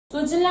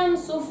સુજલામ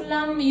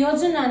સુફલામ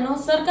યોજનાનો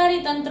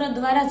સરકારી તંત્ર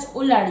દ્વારા જ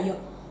ઉલાડ્યો।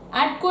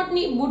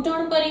 આટકોટની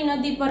બુઢણ પરી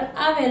નદી પર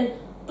આવેલ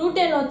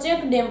તૂટેલો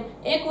ચેક ડેમ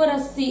 1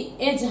 વર્ષથી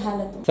એ જ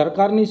હાલતમાં।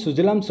 સરકારની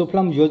સુજલામ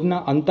સુફલામ યોજના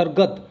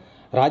અંતર્ગત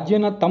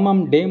રાજ્યના તમામ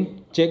ડેમ,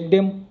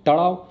 ચેકડેમ,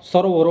 તળાવ,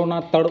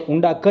 સરોવરોના તળ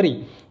ઊંડા કરી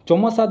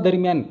ચોમાસા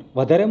દરમિયાન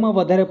વધારેમાં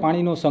વધારે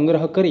પાણીનો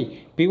સંગ્રહ કરી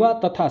પીવા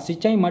તથા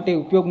સિંચાઈ માટે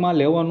ઉપયોગમાં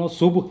લેવાનો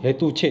શુભ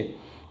હેતુ છે।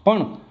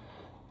 પણ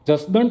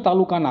જસદણ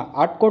તાલુકાના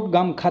આટકોટ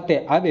ગામ ખાતે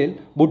આવેલ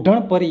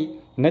બુઢણ પરી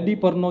નદી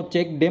પરનો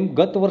ચેક ડેમ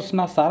ગત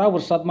વર્ષના સારા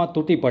વરસાદમાં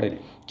તૂટી પડેલ,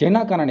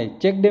 જેના કારણે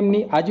ચેક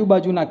ડેમની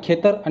આજુબાજુના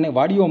ખેતર અને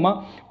વાડીઓમાં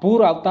પૂર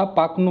આવતા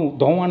પાકનું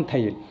ધોવાણ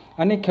થયેલ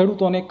અને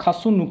ખેડૂતોને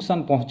ખાસ્સું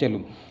નુકસાન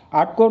પહોંચેલું।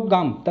 આટકોટ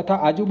ગામ તથા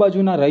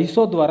આજુબાજુના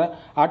રહીશો દ્વારા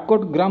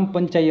આટકોટ ગ્રામ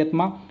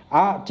પંચાયતમાં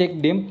આ ચેક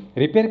ડેમ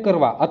રિપેર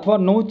કરવા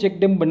અથવા નવો ચેક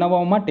ડેમ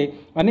બનાવવા માટે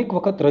અનેક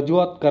વખત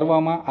રજૂઆત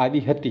કરવામાં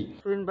આવી હતી।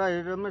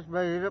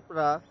 રમેશભાઈ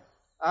હિરપરા,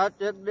 આ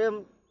ચેક ડેમ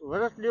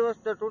વર્ષ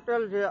દિવસથી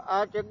તૂટેલ છે।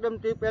 આ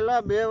ચેકડેમથી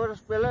પહેલાં 2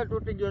 વર્ષ પહેલાં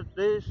તૂટી ગયો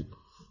છે।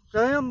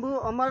 સ્વયંભૂ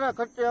અમારા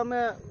ખર્ચે અમે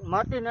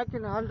માટી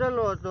નાખીને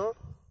હાંધેલો હતો,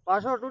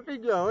 પાછો તૂટી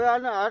ગયો। હવે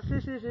આને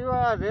આરસીસી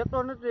સિવાય આ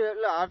રહેતો નથી,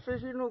 એટલે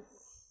આરસીસીનું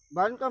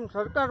બાંધકામ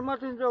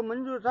સરકારમાંથી જો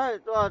મંજૂર થાય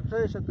તો આ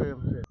થઈ શકે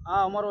એમ છે।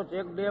 આ અમારો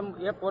ચેક ડેમ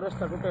 1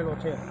 વર્ષથી તૂટેલો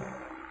છે।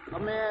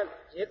 અમે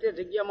જે તે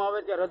જગ્યામાં આવે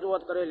ત્યાં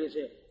રજૂઆત કરેલી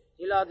છે,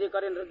 જિલ્લા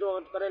અધિકારીને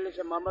રજૂઆત કરેલી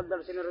છે,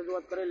 મામલતદારશ્રીને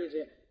રજૂઆત કરેલી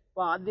છે,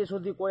 પણ આજ દી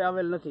સુધી કોઈ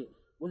આવેલ નથી।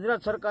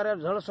 ગુજરાત સરકારે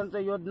જળ સંચય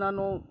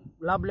યોજનાનો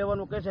લાભ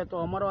લેવાનું કહે છે, તો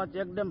અમારો આ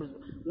ચેક ડેમ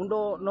ઊંડો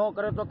ન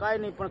કરે તો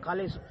કાંઈ નહીં, પણ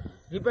ખાલી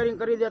રિપેરિંગ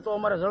કરી દે તો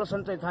અમારે જળ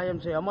સંચય થાય એમ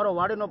છે। અમારો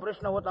વાડીનો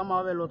પ્રશ્ન હોતામાં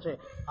આવેલો છે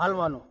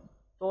હાલવાનો,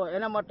 તો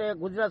એના માટે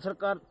ગુજરાત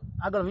સરકાર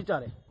આગળ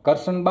વિચારે।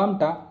 કરશન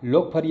બામટા,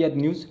 લોક ફરિયાદ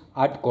ન્યૂઝ,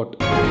 આટકોટ।